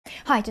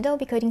Hi, today I'll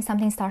be coding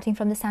something starting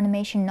from this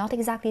animation, not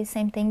exactly the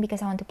same thing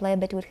because I want to play a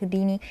bit with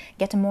Houdini,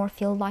 get a more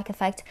field-like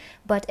effect,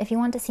 but if you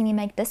want to see me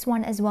make this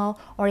one as well,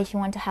 or if you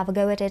want to have a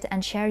go at it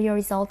and share your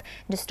result,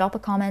 just drop a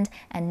comment,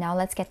 and now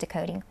let's get to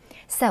coding.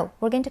 So,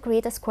 we're going to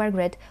create a square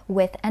grid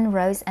with n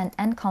rows and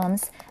n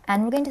columns,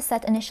 and we're going to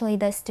set initially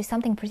this to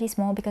something pretty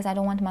small because I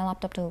don't want my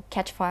laptop to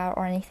catch fire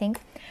or anything,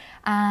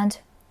 and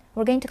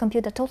we're going to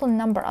compute the total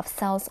number of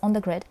cells on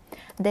the grid.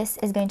 This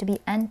is going to be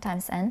n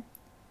times n.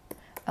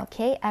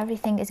 Okay,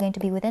 everything is going to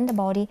be within the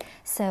body,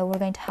 so we're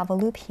going to have a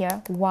loop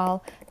here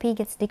while p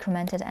gets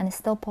decremented and is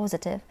still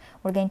positive.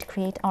 We're going to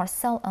create our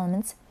cell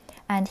elements,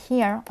 and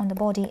here on the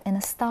body in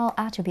a style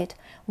attribute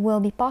we'll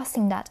be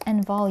passing that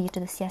n value to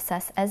the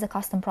CSS as a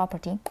custom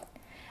property.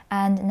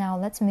 And now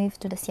let's move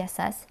to the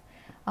CSS,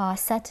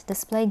 set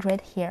display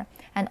grid here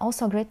and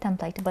also grid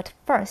template, but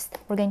first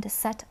we're going to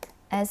set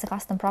as a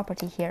custom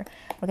property here,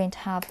 we're going to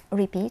have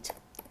repeat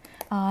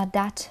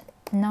that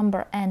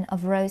number n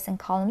of rows and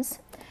columns.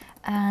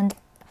 And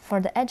for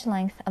the edge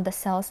length of the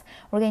cells,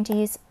 we're going to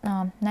use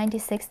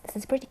 96. This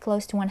is pretty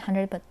close to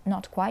 100, but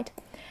not quite,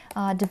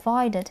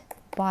 divided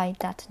by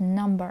that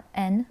number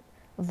n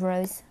of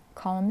rows,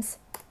 columns.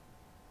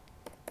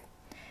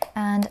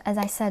 And as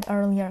I said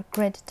earlier,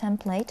 grid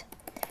template,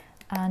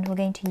 and we're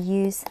going to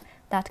use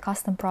that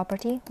custom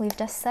property we've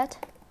just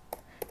set,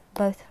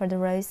 both for the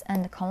rows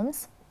and the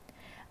columns.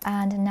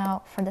 And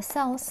now for the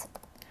cells,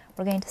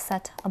 we're going to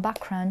set a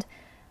background,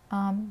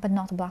 but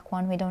not a black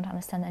one. We don't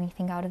understand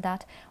anything out of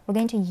that. We're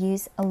going to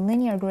use a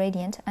linear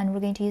gradient, and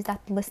we're going to use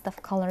that list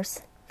of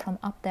colors from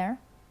up there.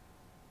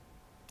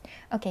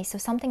 Okay, so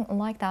something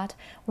like that.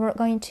 We're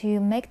going to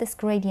make this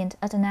gradient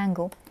at an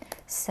angle,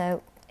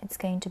 so it's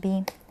going to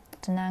be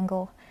at an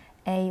angle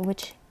A,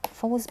 which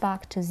falls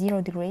back to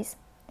 0 degrees,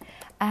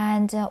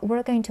 and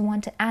we're going to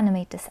want to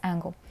animate this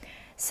angle.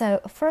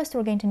 So first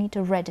we're going to need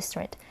to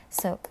register it.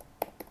 So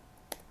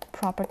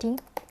property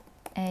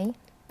A,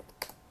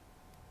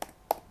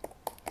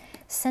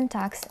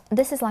 syntax,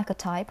 this is like a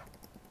type,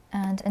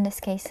 and in this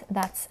case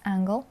that's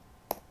angle.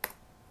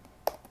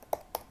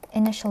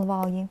 Initial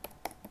value,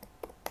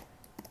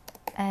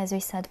 as we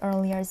said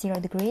earlier, 0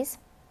 degrees.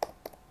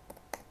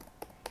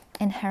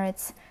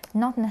 Inherits,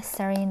 not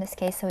necessary in this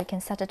case, so we can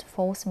set it to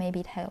false, maybe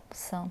it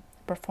helps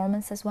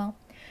performance as well.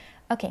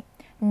 Okay,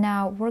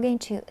 now we're going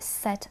to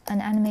set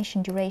an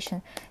animation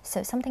duration,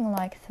 so something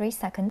like 3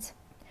 seconds,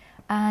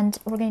 and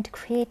we're going to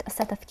create a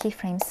set of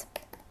keyframes.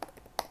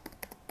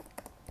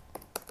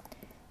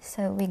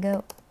 So we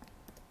go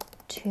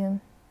to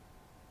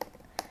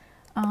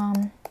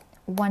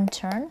 1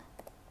 turn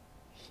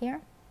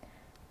here.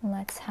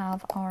 Let's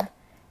have our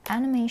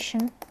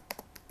animation,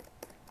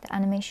 the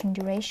animation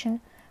duration,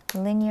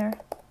 linear,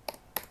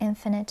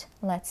 infinite.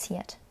 Let's see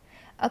it.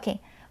 Okay,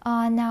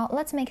 now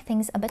let's make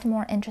things a bit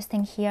more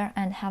interesting here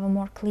and have a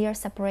more clear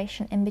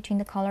separation in between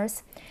the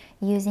colors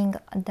using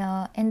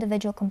the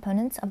individual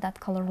components of that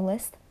color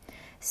list.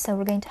 So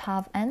we're going to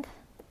have nth.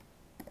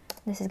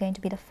 This is going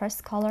to be the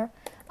first color,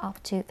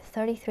 up to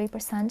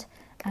 33%,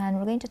 and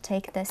we're going to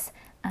take this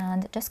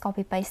and just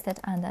copy paste it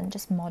and then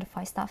just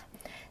modify stuff.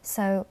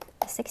 So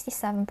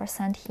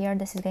 67% here,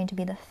 this is going to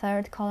be the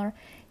third color.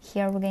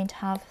 Here we're going to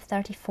have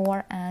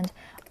 34 and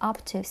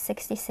up to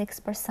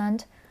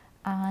 66%,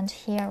 and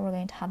here we're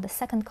going to have the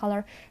second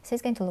color, so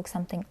it's going to look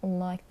something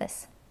like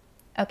this.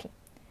 Okay,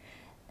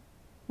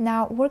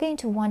 now we're going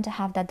to want to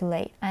have that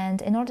delay,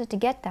 and in order to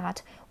get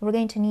that we're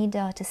going to need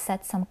to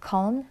set some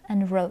column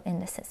and row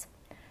indices.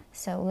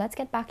 So let's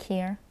get back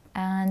here,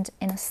 and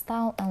in a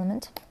style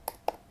element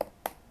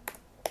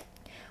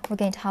we're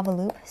going to have a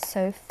loop.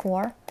 So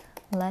for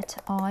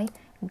let I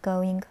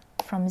going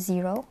from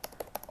 0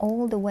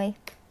 all the way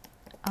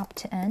up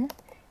to n,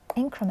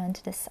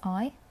 increment this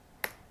I,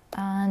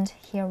 and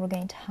here we're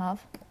going to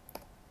have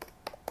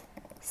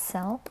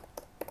cell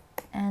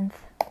nth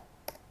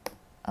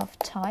of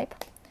type.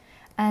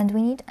 And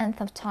we need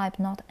nth of type,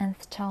 not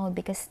nth child,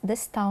 because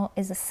this style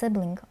is a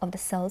sibling of the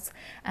cells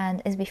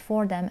and is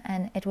before them,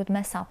 and it would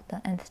mess up the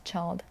nth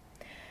child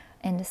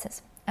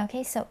indices.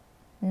 Okay, so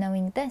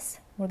knowing this,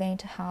 we're going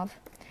to have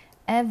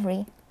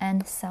every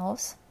n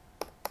cells,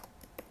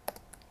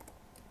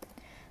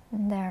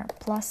 there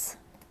plus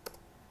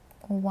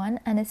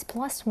 1, and it's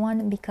plus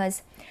 1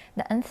 because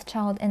the nth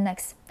child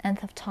index,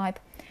 nth of type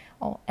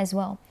as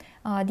well.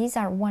 These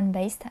are 1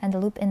 based and the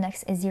loop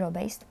index is 0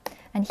 based.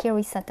 And here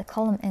we set the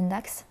column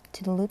index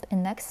to the loop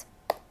index,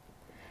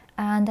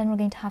 and then we're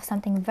going to have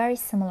something very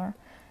similar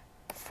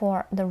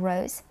for the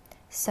rows.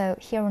 So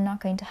here we're not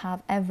going to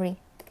have every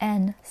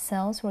n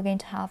cells, we're going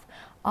to have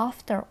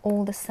after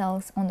all the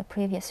cells on the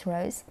previous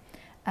rows,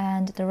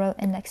 and the row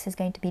index is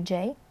going to be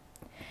j.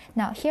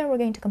 Now here we're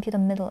going to compute a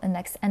middle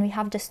index, and we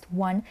have just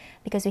 1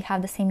 because we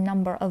have the same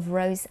number of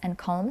rows and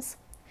columns.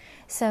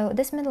 So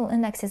this middle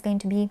index is going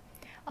to be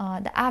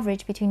the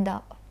average between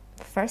the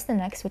first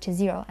index, which is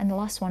 0, and the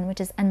last one,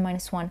 which is n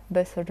minus 1,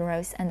 both for the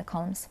rows and the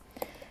columns.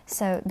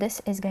 So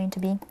this is going to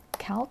be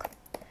calc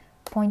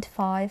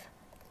 0.5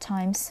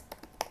 times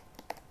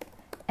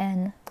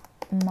n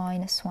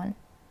minus 1.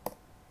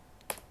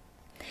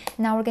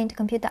 Now we're going to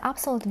compute the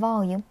absolute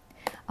value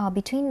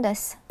between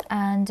this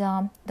and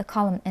the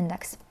column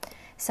index.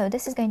 So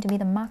this is going to be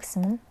the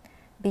maximum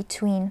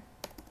between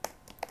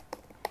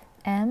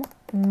m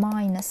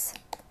minus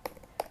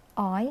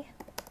I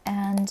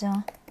and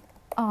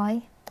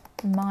I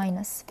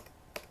minus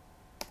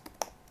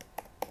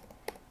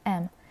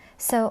m.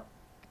 So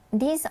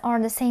these are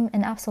the same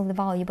in absolute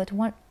value, but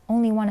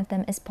only one of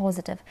them is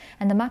positive,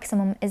 and the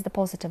maximum is the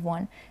positive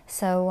one.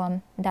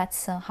 So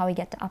that's how we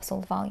get the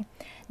absolute value.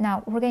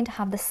 Now we're going to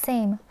have the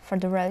same for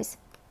the rows,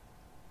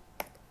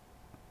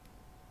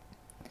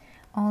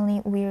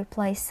 only we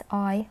replace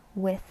I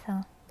with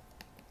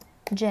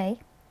j.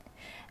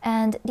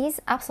 And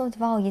these absolute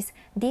values,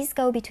 these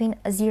go between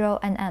 0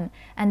 and m,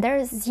 and there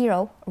is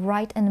 0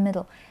 right in the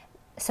middle.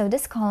 So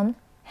this column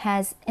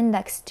has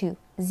index 2,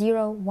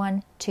 0,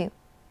 1, 2.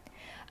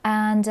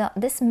 And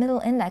this middle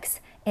index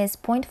is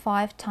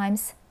 0.5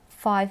 times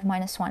 5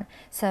 minus 1.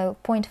 So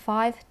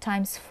 0.5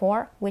 times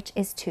 4, which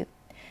is 2.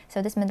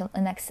 So this middle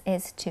index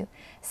is 2.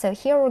 So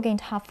here we're going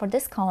to have for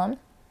this column,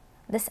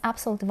 this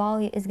absolute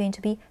value is going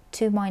to be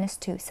 2 minus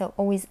 2, so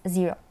always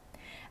 0.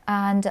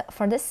 And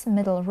for this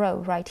middle row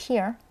right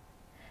here,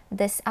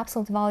 this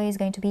absolute value is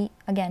going to be,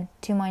 again,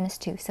 2 minus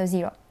 2, so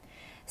 0.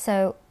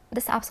 So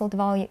this absolute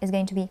value is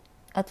going to be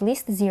at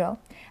least 0,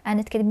 and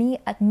it can be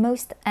at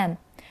most m.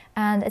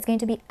 And it's going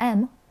to be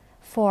m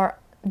for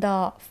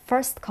the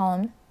first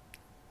column,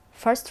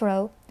 first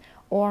row,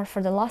 or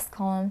for the last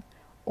column,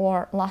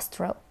 or last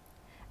row.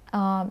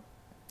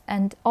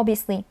 And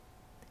obviously,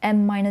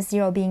 m minus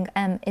 0 being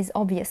m is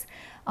obvious,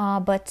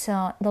 but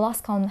the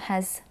last column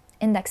has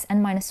index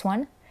n minus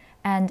 1,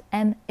 and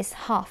m is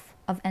half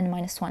of n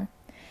minus 1.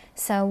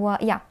 So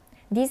yeah,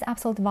 these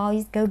absolute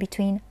values go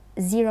between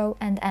 0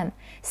 and m.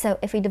 So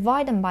if we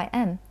divide them by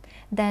m,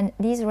 then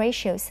these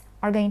ratios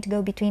are going to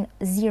go between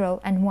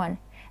 0 and 1.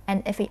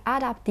 And if we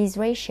add up these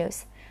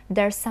ratios,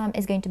 their sum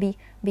is going to be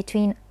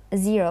between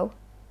 0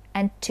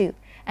 and 2.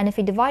 And if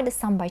we divide the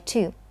sum by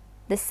 2,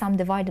 this sum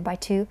divided by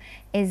 2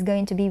 is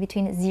going to be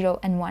between 0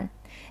 and 1.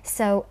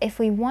 So if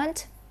we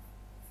want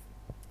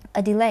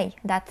a delay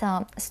that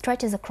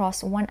stretches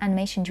across one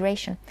animation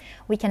duration,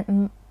 we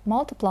can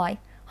multiply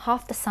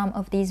half the sum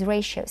of these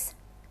ratios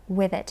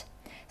with it.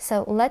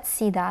 So let's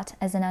see that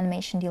as an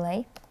animation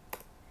delay.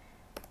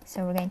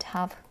 So we're going to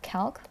have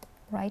calc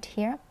right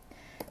here.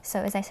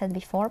 So as I said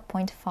before,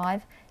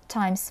 0.5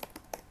 times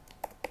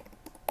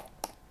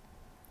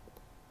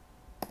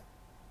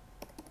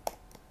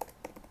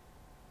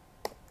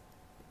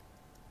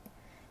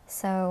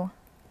so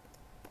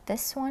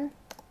this one,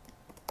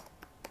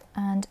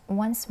 and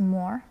once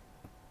more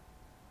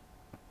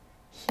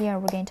here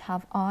we're going to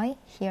have I,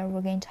 here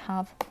we're going to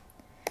have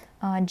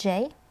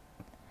j,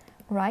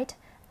 right?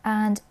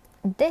 And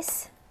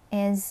this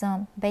is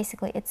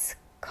basically, it's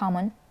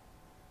common,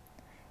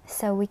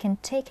 so we can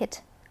take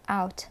it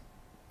out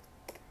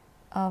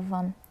of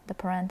the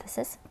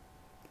parenthesis,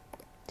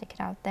 take it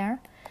out there,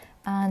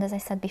 and as I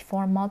said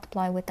before,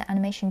 multiply with the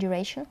animation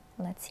duration.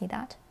 Let's see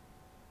that.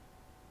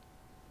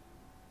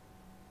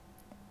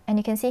 And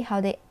you can see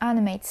how they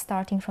animate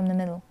starting from the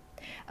middle.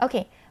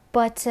 Okay,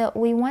 but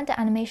we want the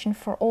animation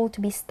for all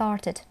to be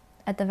started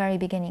at the very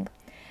beginning.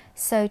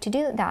 So to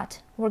do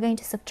that, we're going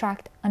to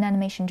subtract an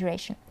animation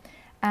duration.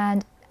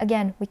 And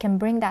again, we can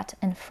bring that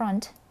in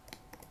front.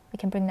 We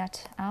can bring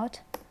that out,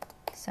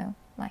 so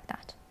like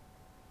that.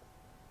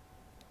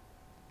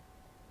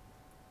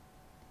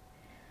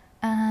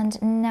 And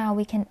now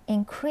we can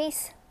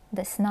increase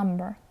this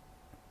number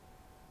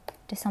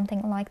to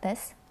something like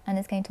this, and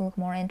it's going to look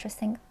more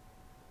interesting.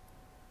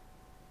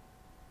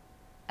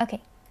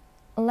 Okay,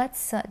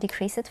 let's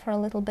decrease it for a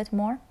little bit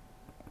more,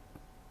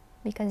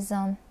 because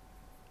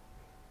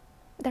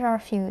there are a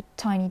few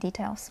tiny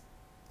details.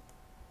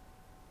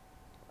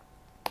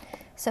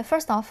 So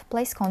first off,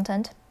 place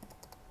content,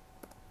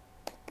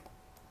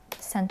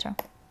 center.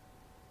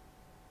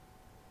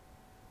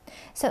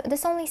 So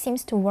this only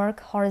seems to work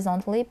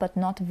horizontally, but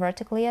not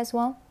vertically as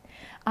well.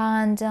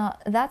 And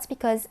that's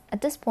because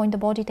at this point, the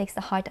body takes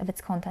the height of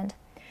its content.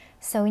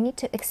 So we need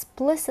to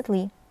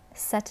explicitly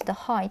set the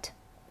height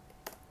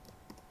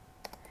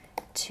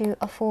to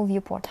a full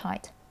viewport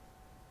height.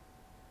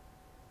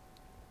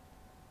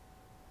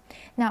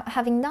 Now,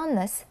 having done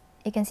this,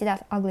 you can see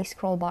that ugly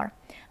scroll bar,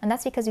 and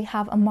that's because we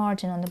have a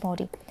margin on the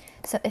body.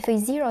 So if we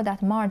zero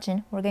that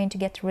margin, we're going to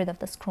get rid of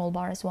the scroll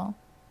bar as well.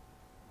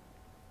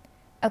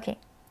 Okay,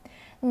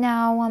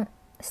 now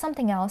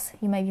something else,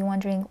 you may be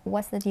wondering,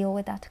 what's the deal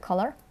with that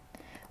color?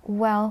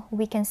 Well,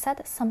 we can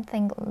set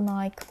something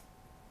like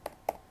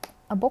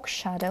a box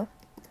shadow,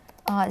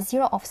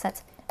 0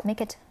 offsets,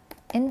 make it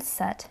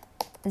inset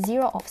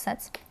 0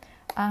 offsets,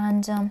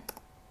 and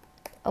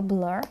a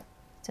blur,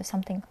 so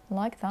something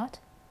like that.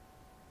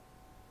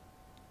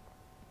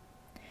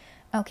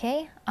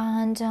 Okay,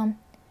 and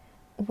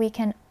we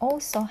can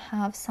also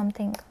have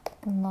something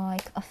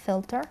like a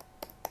filter,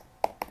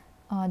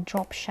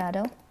 drop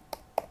shadow,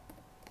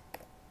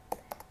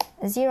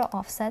 0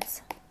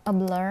 offsets, a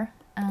blur,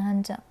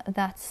 and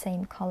that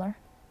same color.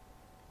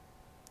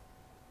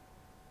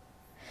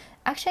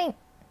 Actually,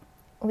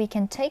 we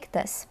can take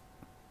this,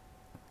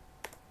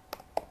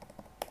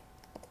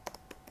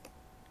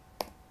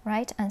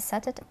 right, and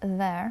set it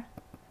there,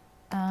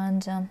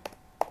 and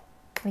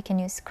we can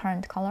use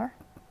current color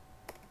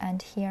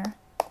and here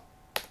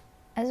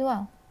as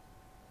well.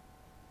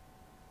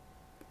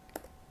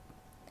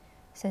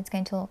 So it's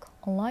going to look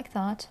like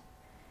that.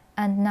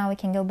 And now we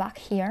can go back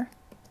here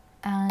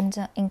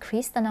and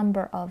increase the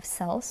number of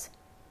cells.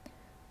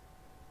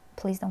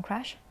 Please don't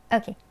crash.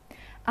 Okay,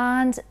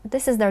 and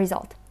this is the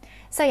result.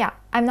 So yeah,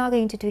 I'm not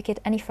going to tweak it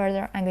any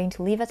further. I'm going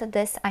to leave it at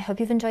this. I hope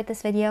you've enjoyed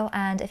this video,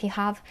 and if you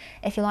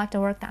like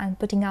the work that I'm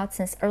putting out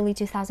since early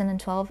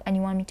 2012 and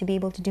you want me to be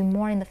able to do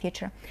more in the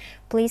future,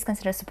 please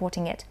consider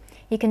supporting it.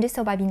 You can do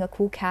so by being a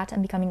cool cat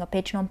and becoming a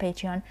patron on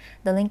Patreon.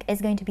 The link is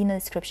going to be in the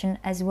description,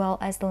 as well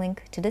as the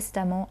link to this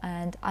demo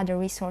and other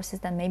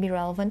resources that may be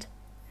relevant.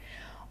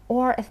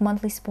 Or if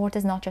monthly support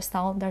is not your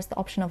style, there's the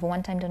option of a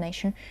one-time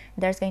donation.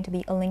 There's going to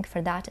be a link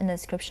for that in the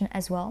description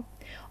as well.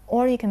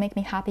 Or you can make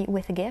me happy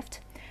with a gift.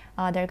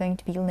 There are going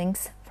to be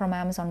links from my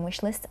Amazon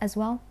wishlist as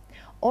well.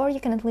 Or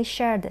you can at least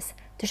share this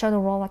to show the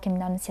role that can be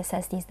done in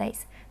CSS these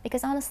days,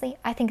 because honestly,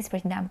 I think it's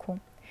pretty damn cool.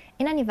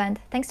 In any event,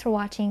 thanks for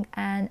watching,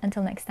 and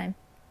until next time,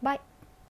 bye!